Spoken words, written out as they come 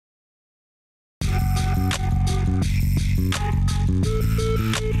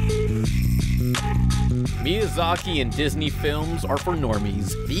Miyazaki and Disney films are for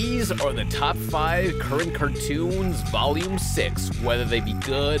normies. These are the top 5 current cartoons, volume 6. Whether they be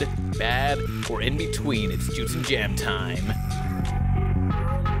good, bad, or in between, it's juice and jam time.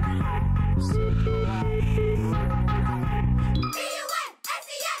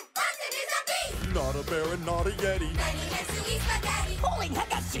 Not a bear and not a yeti. Holy heck,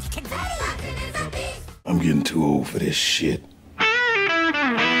 that's just confetti! I'm getting too old for this shit.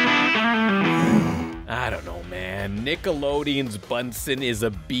 I don't know, man. Nickelodeon's Bunsen is a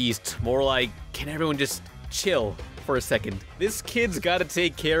beast. More like, can everyone just chill for a second? This kid's gotta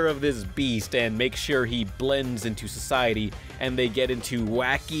take care of this beast and make sure he blends into society and they get into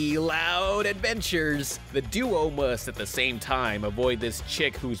wacky, loud adventures. The duo must, at the same time, avoid this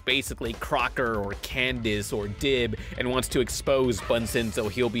chick who's basically Crocker or Candace or Dib and wants to expose Bunsen so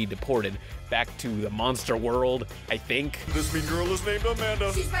he'll be deported back to the monster world, I think. This mean girl is named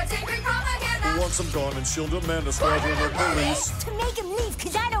Amanda. She's my secret propaganda! Who wants him gone and shield Amanda squadron of police? To make him leave,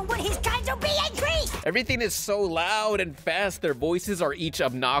 cause I don't want his kind to be angry! Everything is so loud and fast, their voices are each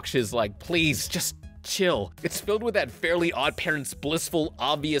obnoxious, like, please, just chill. It's filled with that Fairly Odd Parents blissful,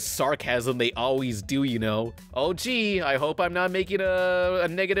 obvious sarcasm they always do, you know. Oh gee, I hope I'm not making a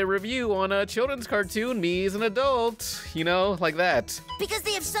negative review on a children's cartoon, me as an adult, you know, like that. Because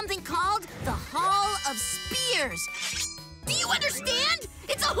they have something called the Hall of Spears. Do you understand?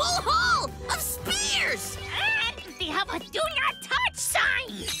 It's a whole hall of spears! And they have a do not touch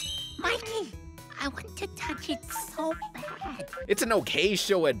sign! Mikey, I want to touch it so bad. It's an okay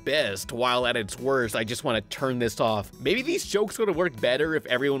show at best, while at its worst, I just want to turn this off. Maybe these jokes would have worked better if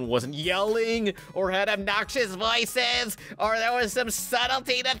everyone wasn't yelling, or had obnoxious voices, or there was some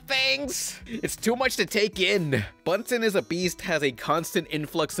subtlety to things. It's too much to take in. Bunsen is a Beast has a constant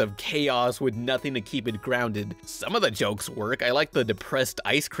influx of chaos with nothing to keep it grounded. Some of the jokes work. I like the depressed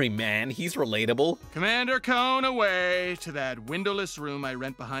ice cream man, he's relatable. Commander Cone away to that windowless room I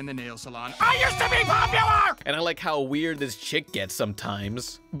rent behind the nail salon. I used to be popular! And I like how weird this chick gets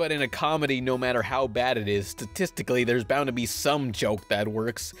sometimes. But in a comedy, no matter how bad it is, statistically, there's bound to be some joke that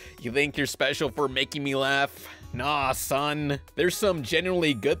works. You think you're special for making me laugh? Nah, son. There's some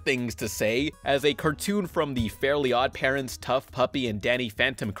genuinely good things to say. As a cartoon from the Fairly Odd Parents, Tough Puppy, and Danny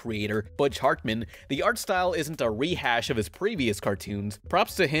Phantom creator, Butch Hartman, the art style isn't a rehash of his previous cartoons.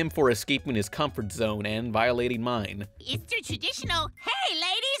 Props to him for escaping his comfort zone and violating mine. It's the traditional, hey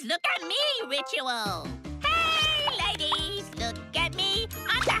ladies, look at me ritual. Hey ladies, look at me.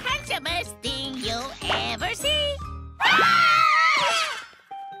 I'm the handsomest thing you'll ever see.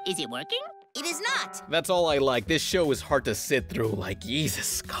 Is it working? It is not. That's all I like. This show is hard to sit through. Like,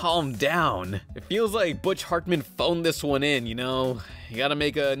 Jesus, calm down. It feels like Butch Hartman phoned this one in, you know? You gotta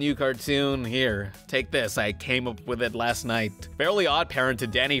make a new cartoon. Here, take this. I came up with it last night. Fairly Odd Parent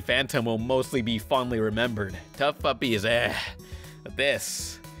and Danny Phantom will mostly be fondly remembered. Tough Puppy is But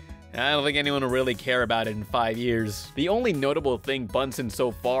this, I don't think anyone will really care about it in 5 years. The only notable thing Bunsen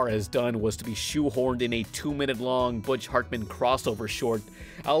so far has done was to be shoehorned in a 2-minute long Butch Hartman crossover short.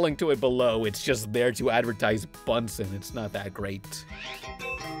 I'll link to it below. It's just there to advertise Bunsen. It's not that great.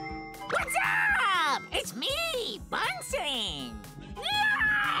 What's up? It's me, Bunsen.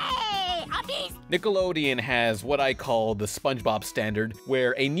 Yay! A beast. Nickelodeon has what I call the SpongeBob standard,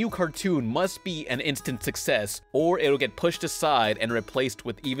 where a new cartoon must be an instant success, or it'll get pushed aside and replaced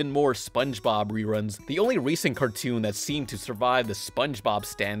with even more SpongeBob reruns. The only recent cartoon that seemed to survive the SpongeBob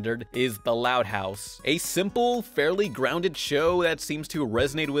standard is The Loud House, a simple, fairly grounded show that seems to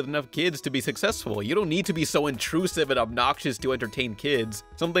resonate with enough kids to be successful. You don't need to be so intrusive and obnoxious to entertain kids,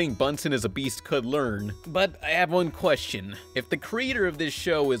 something Bunsen as a Beast could learn. But I have one question. If the creator of this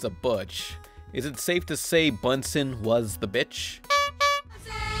show is a butch, is it safe to say Bunsen was the bitch?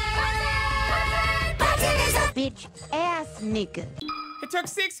 Bunsen is a bitch ass nigga. It took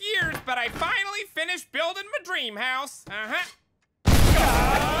 6 years, but I finally finished building my dream house.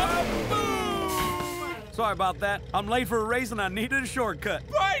 Sorry about that. I'm late for a race and I needed a shortcut.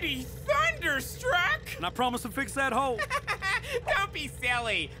 Mighty Thunderstruck! And I promise to fix that hole. Don't be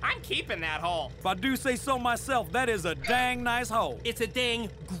silly. I'm keeping that hole. If I do say so myself, that is a dang nice hole. It's a dang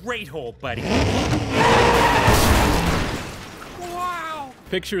great hole, buddy. Wow!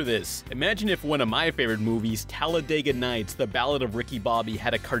 Picture this. Imagine if one of my favorite movies, Talladega Nights, The Ballad of Ricky Bobby,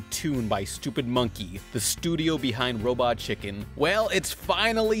 had a cartoon by Stupid Monkey, the studio behind Robot Chicken. Well, it's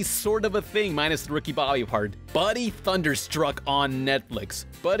finally sort of a thing, minus the Ricky Bobby part. Buddy Thunderstruck on Netflix.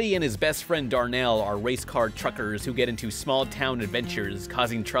 Buddy and his best friend Darnell are race car truckers who get into small town adventures,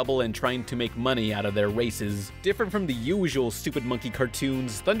 causing trouble and trying to make money out of their races. Different from the usual Stupid Monkey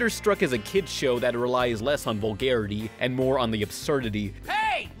cartoons, Thunderstruck is a kids show that relies less on vulgarity and more on the absurdity.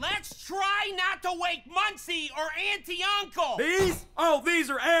 Hey, let's try not to wake Muncie or Auntie Uncle. These? Oh, these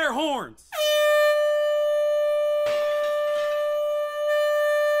are air horns.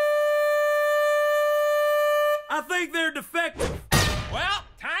 I think they're defective. Well,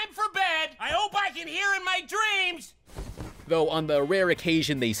 time for bed. I hope I can hear in my dreams. Though on the rare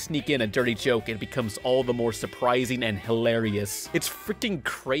occasion they sneak in a dirty joke, it becomes all the more surprising and hilarious. It's freaking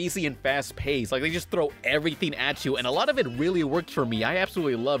crazy and fast-paced, like they just throw everything at you, and a lot of it really works for me. I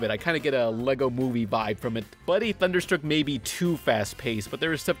absolutely love it. I kind of get a Lego movie vibe from it. Buddy Thunderstruck may be too fast-paced, but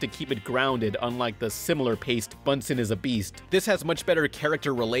there is stuff to keep it grounded, unlike the similar-paced Bunsen is a Beast. This has much better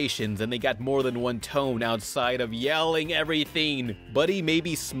character relations, and they got more than one tone outside of yelling everything. Buddy may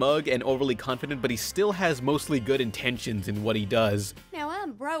be smug and overly confident, but he still has mostly good intentions in what he does. Now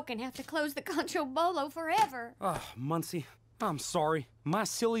I'm broke and have to close the Concho Bolo forever. Oh, Muncie, I'm sorry. My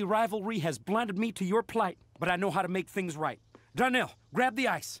silly rivalry has blinded me to your plight, but I know how to make things right. Darnell, grab the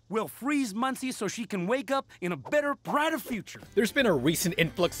ice. We'll freeze Muncie so she can wake up in a better, brighter future. There's been a recent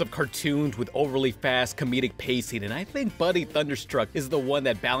influx of cartoons with overly fast comedic pacing, and I think Buddy Thunderstruck is the one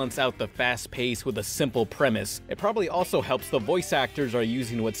that balanced out the fast pace with a simple premise. It probably also helps the voice actors are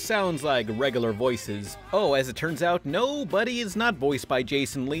using what sounds like regular voices. Oh, as it turns out, no, Buddy is not voiced by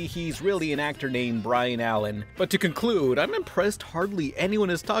Jason Lee, he's really an actor named Brian Allen. But to conclude, I'm impressed hardly anyone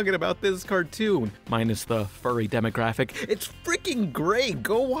is talking about this cartoon, minus the furry demographic. It's freaking great!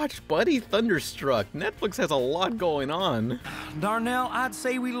 Go watch Buddy Thunderstruck. Netflix has a lot going on. Darnell, I'd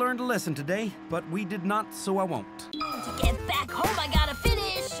say we learned a lesson today, but we did not, so I won't. To get back home, I gotta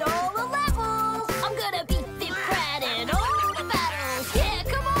finish all the levels. I'm gonna beat the Pratt in all the battles. Yeah,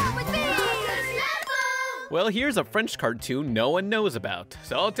 come on with me! Well, here's a French cartoon no one knows about,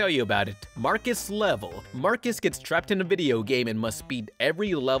 so I'll tell you about it. Marcus Level. Marcus gets trapped in a video game and must beat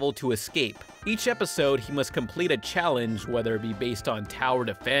every level to escape. Each episode, he must complete a challenge, whether it be based on tower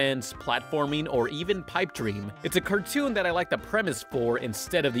defense, platforming, or even pipe dream. It's a cartoon that I like the premise for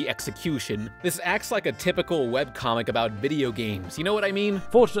instead of the execution. This acts like a typical webcomic about video games, you know what I mean?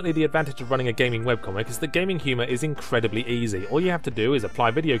 Fortunately, the advantage of running a gaming webcomic is that gaming humour is incredibly easy. All you have to do is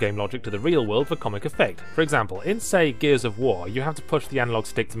apply video game logic to the real world for comic effect. For example, in say Gears of War, you have to push the analog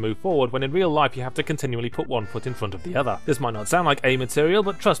stick to move forward, when in real life you have to continually put one foot in front of the other. This might not sound like A material,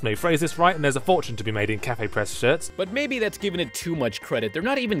 but trust me, phrase this right and there's a fortune to be made in cafe press shirts. But maybe that's giving it too much credit. They're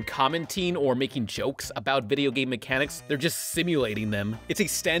not even commenting or making jokes about video game mechanics, they're just simulating them. It's a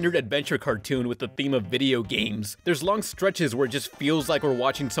standard adventure cartoon with the theme of video games. There's long stretches where it just feels like we're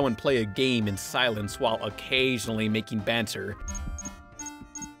watching someone play a game in silence while occasionally making banter.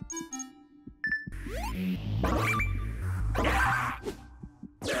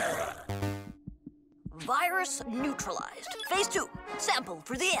 Virus neutralized. Phase 2. Sample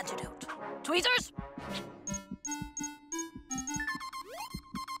for the antidote. Tweezers?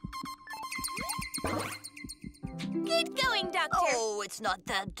 Keep going, Doctor. Oh, it's not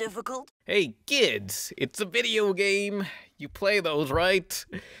that difficult. Hey kids, it's a video game. You play those, right?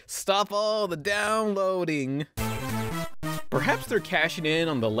 Stop all the downloading. Perhaps they're cashing in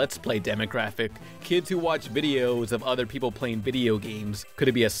on the Let's Play demographic, kids who watch videos of other people playing video games. Could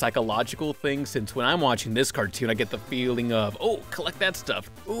it be a psychological thing, since when I'm watching this cartoon I get the feeling of, oh, collect that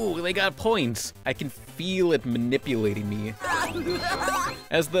stuff, ooh, they got points. I can feel it manipulating me.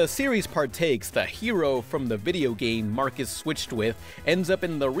 As the series partakes, the hero from the video game Marcus switched with ends up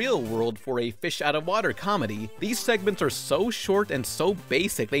in the real world for a fish-out-of-water comedy. These segments are so short and so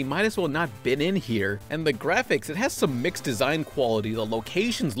basic they might as well not been in here. And the graphics, it has some mixed design quality. The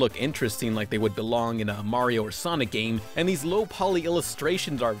locations look interesting, like they would belong in a Mario or Sonic game, and these low-poly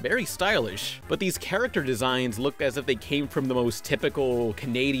illustrations are very stylish. But these character designs look as if they came from the most typical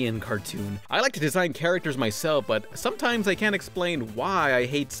Canadian cartoon. I like to design characters myself, but sometimes I can't explain why I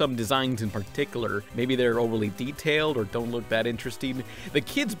hate some designs in particular. Maybe they're overly detailed or don't look that interesting. The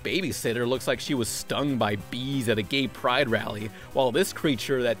kid's babysitter looks like she was stung by bees at a gay pride rally, while this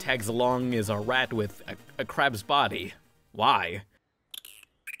creature that tags along is a rat with a crab's body. Why?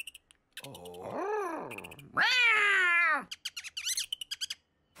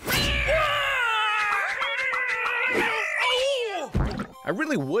 I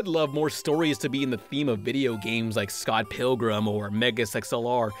really would love more stories to be in the theme of video games like Scott Pilgrim or Megas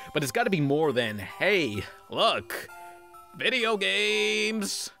XLR, but it's gotta be more than, hey, look, video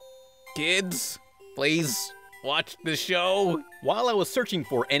games. Kids, please watch the show. While I was searching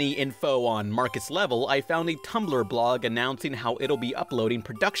for any info on Marcus Level, I found a Tumblr blog announcing how it'll be uploading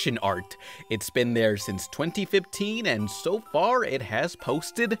production art. It's been there since 2015, and so far it has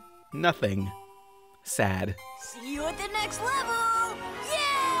posted nothing. Sad. See you at the next level!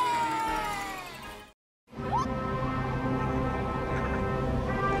 Yeah!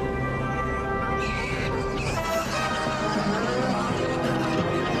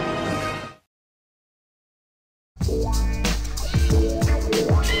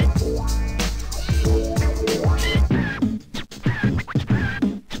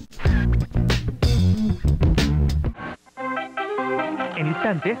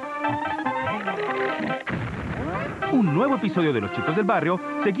 nuevo episodio de Los Chicos del Barrio,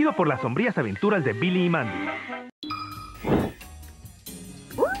 seguido por las sombrías aventuras de Billy y Mandy.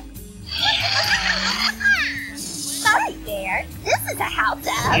 Sorry, Bear. This is a house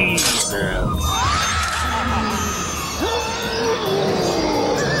of...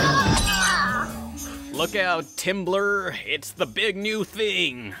 Look out, Timblr, it's the big new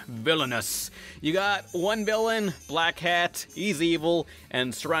thing, Villainous. You got one villain, Black Hat, he's evil,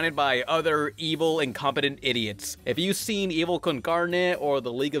 and surrounded by other evil, incompetent idiots. If you've seen Evil con Carne or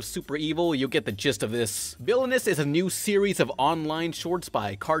the League of Super Evil, you'll get the gist of this. Villainous is a new series of online shorts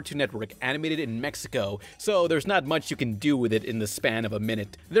by Cartoon Network, animated in Mexico, so there's not much you can do with it in the span of a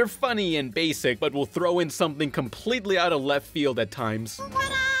minute. They're funny and basic, but will throw in something completely out of left field at times.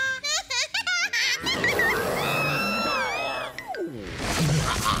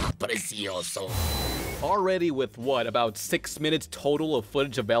 Precioso. Already with what, about 6 minutes total of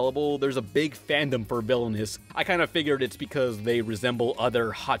footage available, there's a big fandom for Villainous. I kind of figured it's because they resemble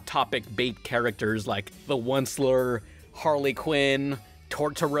other Hot Topic bait characters like the Onceler, Harley Quinn,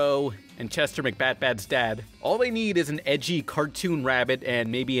 Tortoro, and Chester McBatbad's dad. All they need is an edgy cartoon rabbit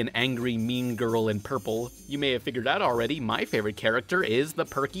and maybe an angry mean girl in purple. You may have figured out already, my favorite character is the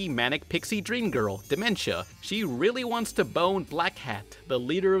perky manic pixie dream girl, Dementia. She really wants to bone Black Hat, the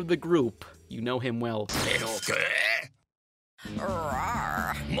leader of the group. You know him well.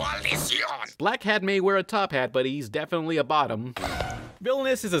 Black Hat may wear a top hat, but he's definitely a bottom.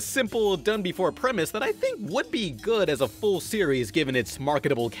 Villainous is a simple, done-before premise that I think would be good as a full series given its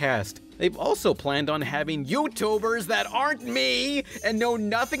marketable cast. They've also planned on having YouTubers that aren't me and know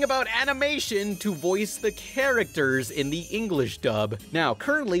nothing about animation to voice the characters in the English dub. Now,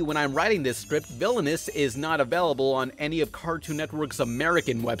 currently when I'm writing this script, Villainous is not available on any of Cartoon Network's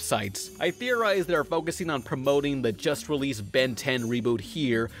American websites. I theorize they're focusing on promoting the just-released Ben 10 reboot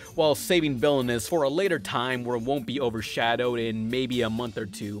here, while saving Villainous for a later time where it won't be overshadowed in maybe a month or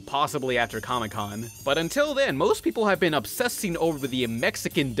two, possibly after Comic-Con. But until then, most people have been obsessing over the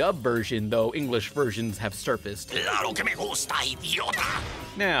Mexican dub version, though English versions have surfaced. Claro que me gusta, idiota.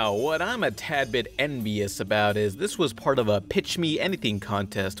 Now, what I'm a tad bit envious about is this was part of a Pitch Me Anything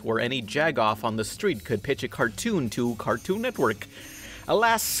contest where any jagoff on the street could pitch a cartoon to Cartoon Network.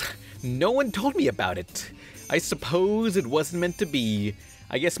 Alas, no one told me about it. I suppose it wasn't meant to be.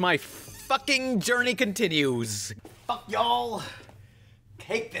 I guess my fucking journey continues. Fuck y'all.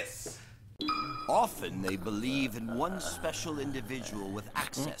 Take this. Often they believe in one special individual with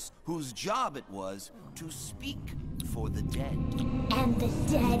access, whose job it was to speak for the dead. And the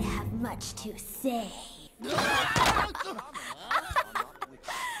dead have much to say.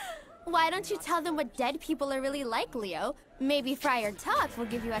 Why don't you tell them what dead people are really like, Leo? Maybe Friar Tuck will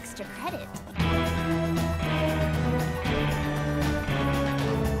give you extra credit.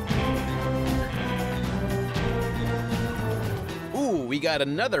 We got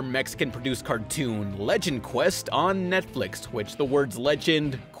another Mexican-produced cartoon, Legend Quest, on Netflix, which the words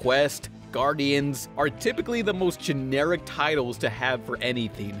legend, quest, Guardians are typically the most generic titles to have for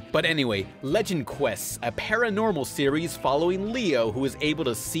anything. But anyway, Legend Quest, a paranormal series following Leo who is able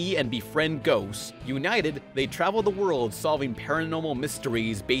to see and befriend ghosts. United, they travel the world solving paranormal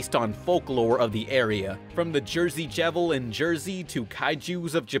mysteries based on folklore of the area, from the Jersey Devil in Jersey to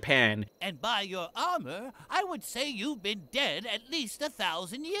kaijus of Japan. And by your armor, I would say you've been dead at least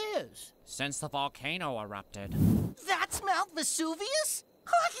 1,000 years. Since the volcano erupted. That's Mount Vesuvius?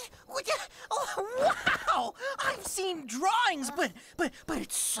 Oh, wow! I've seen drawings, but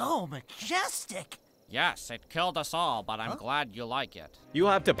it's so majestic. Yes, it killed us all, but I'm glad you like it. You'll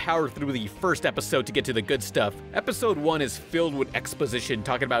have to power through the first episode to get to the good stuff. Episode 1 is filled with exposition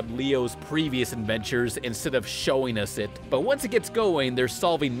talking about Leo's previous adventures instead of showing us it. But once it gets going, they're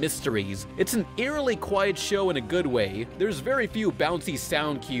solving mysteries. It's an eerily quiet show in a good way. There's very few bouncy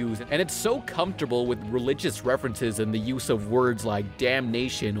sound cues, and it's so comfortable with religious references and the use of words like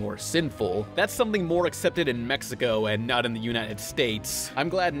damnation or sinful. That's something more accepted in Mexico and not in the United States. I'm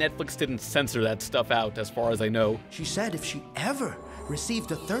glad Netflix didn't censor that stuff out, as far as I know. She said if she ever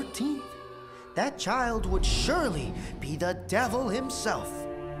received a 13th, that child would surely be the devil himself.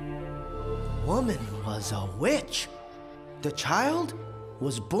 Woman was a witch. The child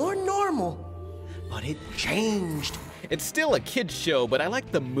was born normal, but it changed. It's still a kid's show, but I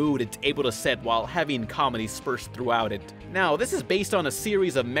like the mood it's able to set while having comedy spurts throughout it. Now, this is based on a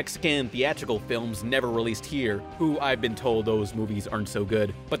series of Mexican theatrical films never released here, who I've been told those movies aren't so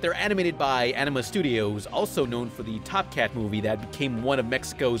good. But they're animated by Anima Studios, also known for the Top Cat movie that became one of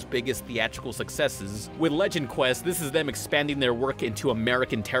Mexico's biggest theatrical successes. With Legend Quest, this is them expanding their work into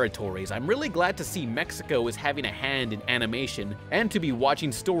American territories. I'm really glad to see Mexico is having a hand in animation, and to be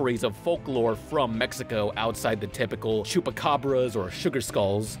watching stories of folklore from Mexico outside the typical chupacabras or sugar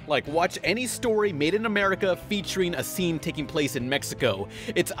skulls. Like, watch any story made in America featuring a scene taking place in Mexico.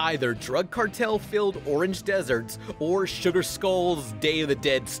 It's either drug cartel-filled orange deserts or Sugar Skull's Day of the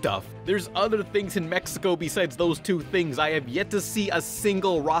Dead stuff. There's other things in Mexico besides those two things. I have yet to see a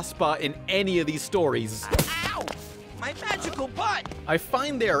single Raspa in any of these stories. Ow! My magical butt! I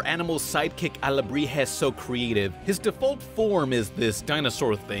find their animal sidekick Alebrije so creative. His default form is this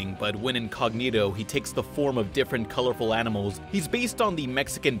dinosaur thing, but when incognito, he takes the form of different colorful animals. He's based on the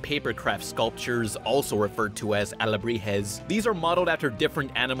Mexican papercraft sculptures, also referred to as alebrijes. These are modeled after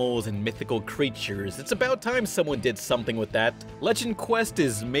different animals and mythical creatures. It's about time someone did something with that. Legend Quest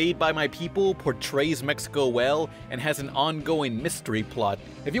is made by my people, portrays Mexico well, and has an ongoing mystery plot.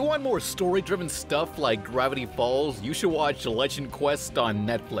 If you want more story-driven stuff like Gravity Falls, you should watch Legend Quest on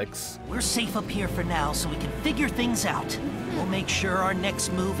Netflix. We're safe up here for now, so we can figure things out. We'll make sure our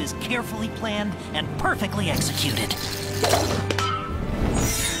next move is carefully planned and perfectly executed.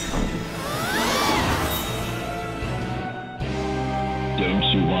 Don't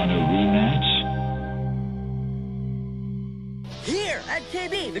you want a rematch? Here at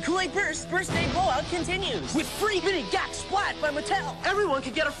KB, the Kool-Aid Burst birthday blowout continues with free mini GAC Splat by Mattel. Everyone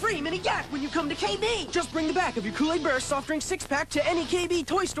can get a free mini GAC when you come to KB. Just bring the back of your Kool-Aid Burst soft drink 6-pack to any KB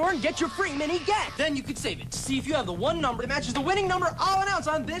toy store and get your free mini GAC. Then you can save it to see if you have the one number that matches the winning number all announced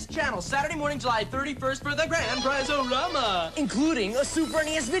on this channel Saturday morning, July 31st for the grand prize-o-rama, including a Super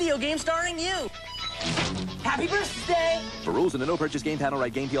NES video game starring you. Happy birthday! For rules and a no-purchase game panel,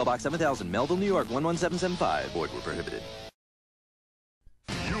 write Game PL Box 7000, Melville, New York 11775. Void were prohibited.